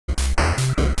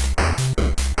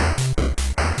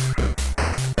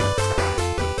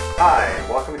Hi, and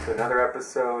welcome to another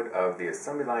episode of the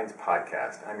Assembly Lines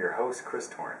Podcast. I'm your host, Chris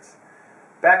Torrance.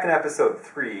 Back in episode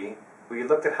 3, we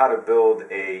looked at how to build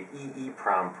a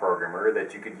EEPROM programmer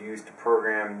that you could use to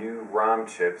program new ROM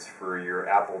chips for your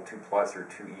Apple II Plus or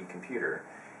IIe computer.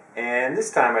 And this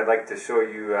time I'd like to show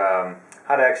you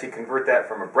how to actually convert that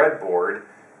from a breadboard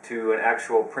to an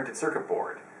actual printed circuit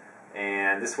board.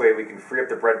 And this way we can free up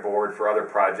the breadboard for other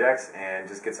projects and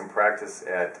just get some practice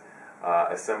at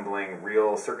assembling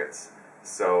real circuits.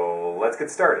 So let's get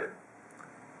started.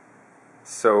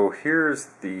 So here's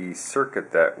the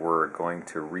circuit that we're going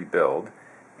to rebuild,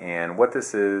 and what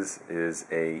this is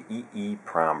a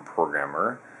EEPROM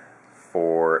programmer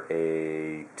for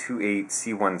a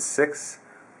 28C16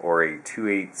 or a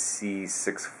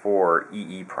 28C64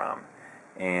 EEPROM.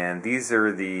 And these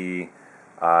are the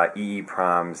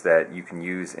EEPROMs that you can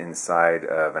use inside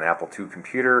of an Apple II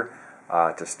computer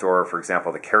to store, for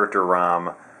example, the character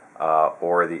ROM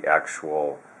or the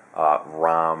actual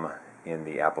ROM in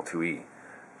the Apple IIe.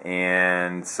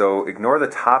 And so ignore the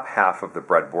top half of the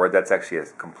breadboard. That's actually a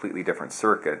completely different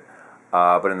circuit.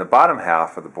 But in the bottom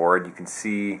half of the board, you can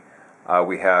see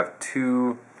we have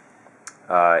two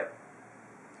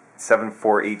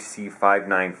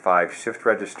 74HC595 shift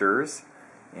registers,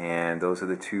 and those are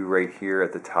the two right here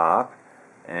at the top.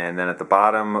 And then at the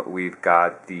bottom, we've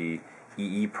got the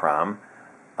EEPROM,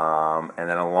 and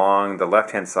then along the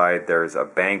left-hand side there's a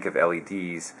bank of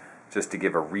LEDs just to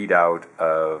give a readout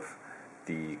of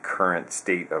the current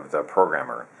state of the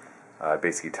programmer. It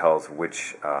basically tells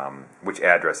which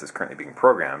address is currently being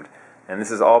programmed, and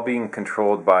this is all being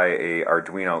controlled by a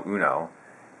Arduino Uno,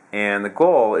 and the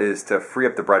goal is to free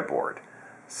up the breadboard.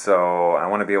 So I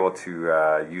want to be able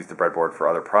to use the breadboard for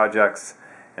other projects,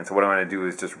 and so what I'm going to do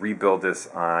is just rebuild this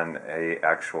on a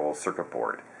actual circuit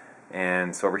board.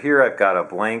 And so over here I've got a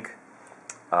blank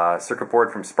circuit board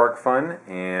from SparkFun,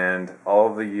 and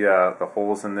all the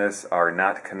holes in this are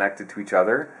not connected to each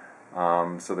other,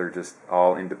 so they're just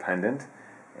all independent.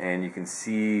 And you can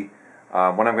see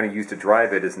what I'm going to use to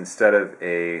drive it is, instead of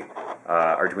a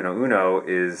Arduino Uno,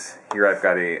 is here I've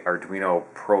got a Arduino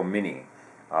Pro Mini,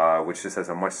 which just has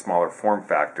a much smaller form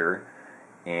factor.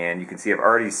 And you can see I've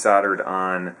already soldered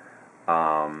on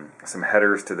some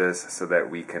headers to this so that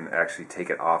we can actually take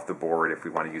it off the board if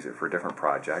we want to use it for a different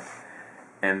project.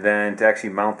 And then to actually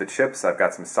mount the chips, I've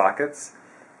got some sockets.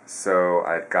 So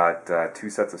I've got two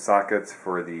sets of sockets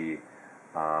for the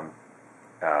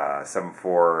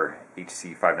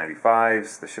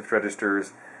 74HC595s, the shift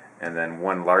registers, and then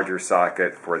one larger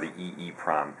socket for the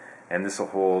EEPROM. And this will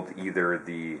hold either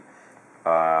the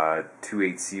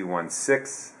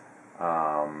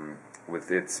 28C16 with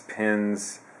its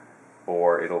pins,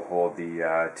 or it'll hold the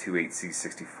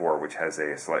 28C64, which has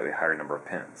a slightly higher number of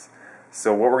pins.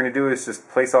 So what we're going to do is just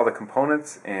place all the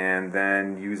components and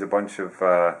then use a bunch of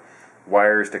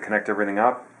wires to connect everything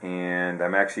up. And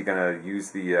I'm actually going to use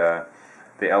the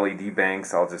LED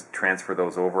banks. I'll just transfer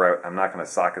those over. I'm not going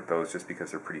to socket those just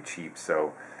because they're pretty cheap,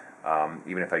 so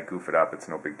even if I goof it up, it's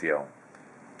no big deal.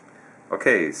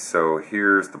 Okay, so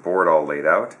here's the board all laid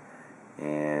out,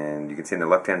 and you can see on the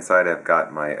left hand side I've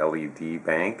got my LED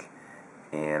bank,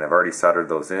 and I've already soldered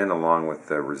those in along with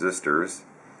the resistors.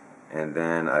 And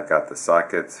then I've got the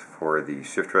sockets for the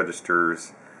shift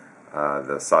registers,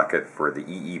 the socket for the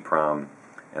EEPROM,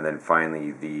 and then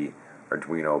finally the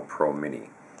Arduino Pro Mini.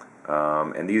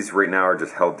 And these right now are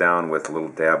just held down with little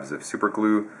dabs of super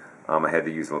glue. I had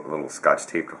to use a little scotch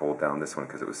tape to hold down this one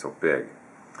because it was so big.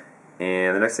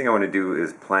 And the next thing I want to do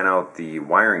is plan out the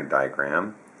wiring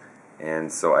diagram.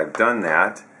 And so I've done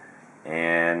that,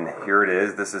 and here it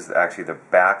is. This is actually the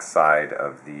back side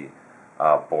of the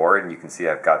board, and you can see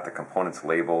I've got the components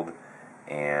labeled,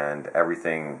 and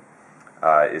everything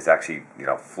is actually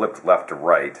flipped left to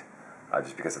right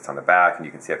just because it's on the back. And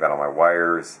you can see I've got all my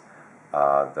wires.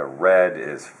 The red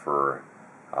is for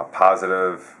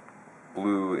positive,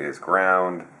 blue is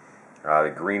ground,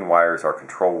 the green wires are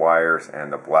control wires,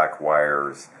 and the black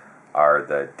wires are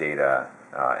the data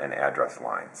and address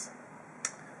lines.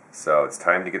 So it's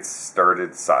time to get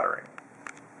started soldering.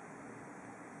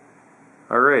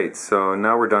 Alright, so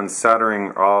now we're done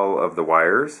soldering all of the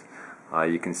wires.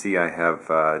 You can see I have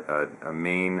a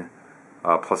main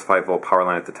plus 5 volt power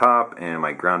line at the top and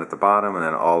my ground at the bottom, and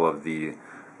then all of the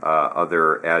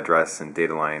other address and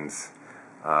data lines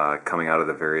coming out of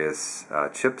the various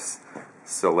chips.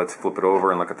 So let's flip it over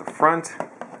and look at the front.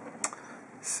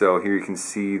 So here you can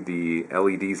see the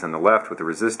LEDs on the left with the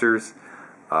resistors,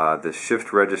 the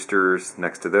shift registers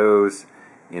next to those.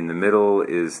 In the middle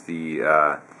is the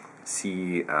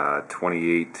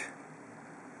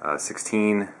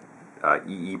C2816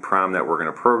 EEPROM that we're going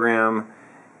to program,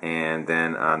 and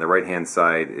then on the right hand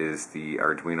side is the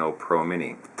Arduino Pro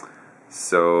Mini.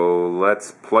 So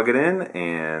let's plug it in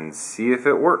and see if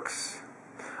it works.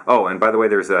 Oh, and by the way,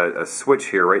 there's a switch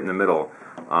here right in the middle,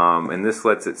 and this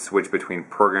lets it switch between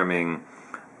programming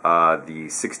the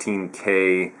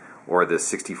 16K or the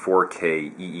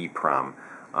 64K EEPROM.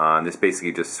 This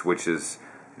basically just switches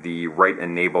the write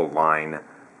enable line,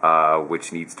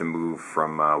 which needs to move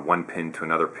from one pin to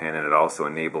another pin, and it also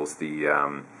enables the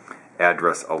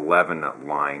address 11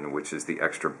 line, which is the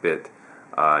extra bit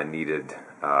needed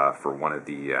for one of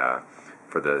the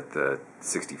for the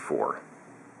 64.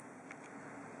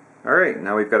 Alright,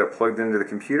 now we've got it plugged into the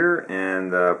computer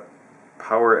and the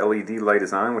power LED light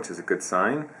is on, which is a good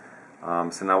sign.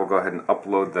 So now we'll go ahead and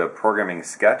upload the programming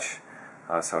sketch.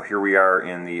 So here we are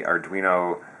in the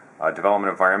Arduino development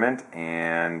environment,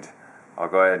 and I'll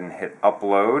go ahead and hit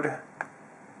upload,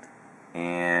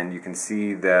 and you can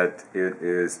see that it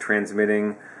is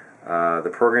transmitting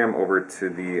the program over to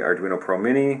the Arduino Pro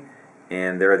Mini,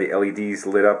 and there are the LEDs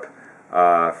lit up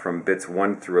from bits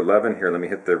 1 through 11. Here, let me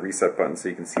hit the reset button so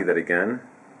you can see that again.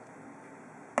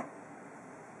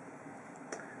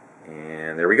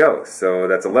 And there we go. So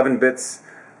that's 11 bits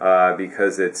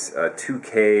because it's a 2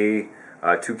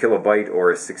 kilobyte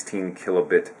or a 16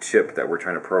 kilobit chip that we're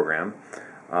trying to program.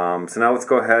 So now let's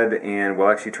go ahead and we'll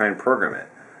actually try and program it.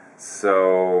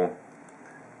 So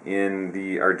in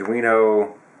the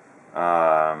Arduino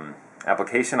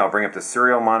application, I'll bring up the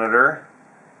serial monitor,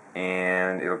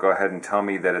 and it'll go ahead and tell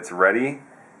me that it's ready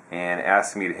and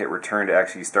ask me to hit return to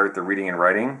actually start the reading and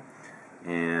writing.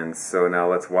 And so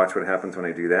now let's watch what happens when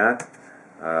I do that.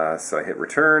 So I hit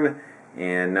return,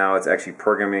 and now it's actually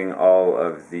programming all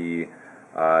of the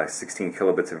 16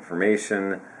 kilobits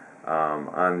information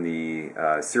on the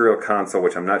serial console,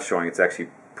 which I'm not showing. It's actually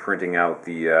printing out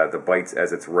the bytes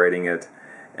as it's writing it,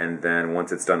 and then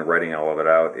once it's done writing all of it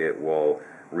out, it will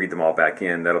read them all back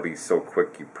in. That'll be so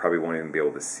quick you probably won't even be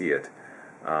able to see it.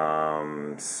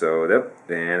 So that,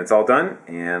 and it's all done,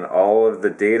 and all of the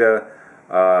data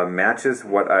matches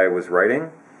what I was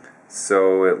writing,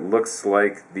 so it looks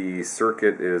like the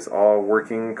circuit is all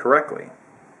working correctly.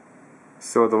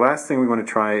 So the last thing we want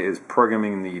to try is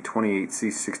programming the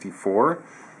 28C64,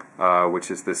 which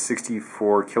is the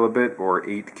 64 kilobit or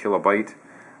 8 kilobyte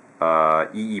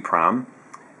EEPROM.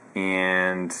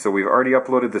 And so we've already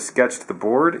uploaded the sketch to the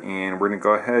board, and we're going to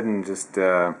go ahead and just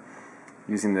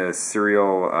using the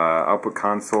serial output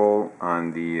console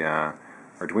on the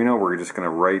Arduino, we're just going to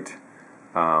write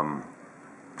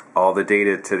all the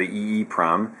data to the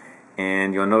EEPROM,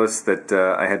 and you'll notice that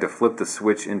I had to flip the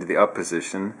switch into the up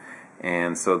position,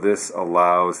 and so this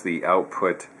allows the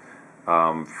output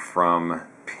from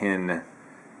pin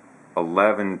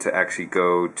 11 to actually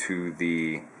go to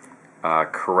the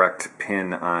correct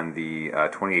pin on the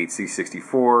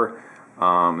 28C64,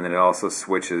 and then it also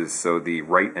switches so the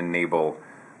write enable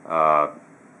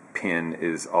pin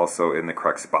is also in the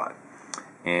correct spot.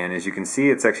 And as you can see,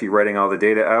 it's actually writing all the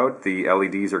data out. The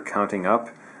LEDs are counting up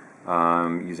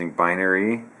using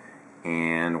binary,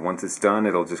 and once it's done,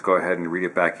 it'll just go ahead and read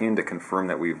it back in to confirm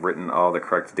that we've written all the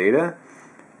correct data.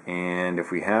 And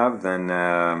if we have, then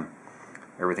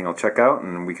everything will check out,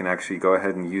 and we can actually go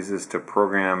ahead and use this to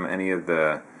program any of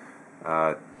the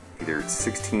either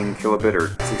 16 kilobit or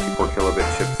 64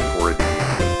 kilobit chips for the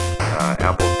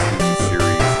Apple II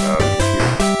series of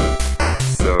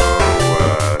computers. So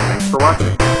thanks for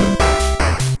watching.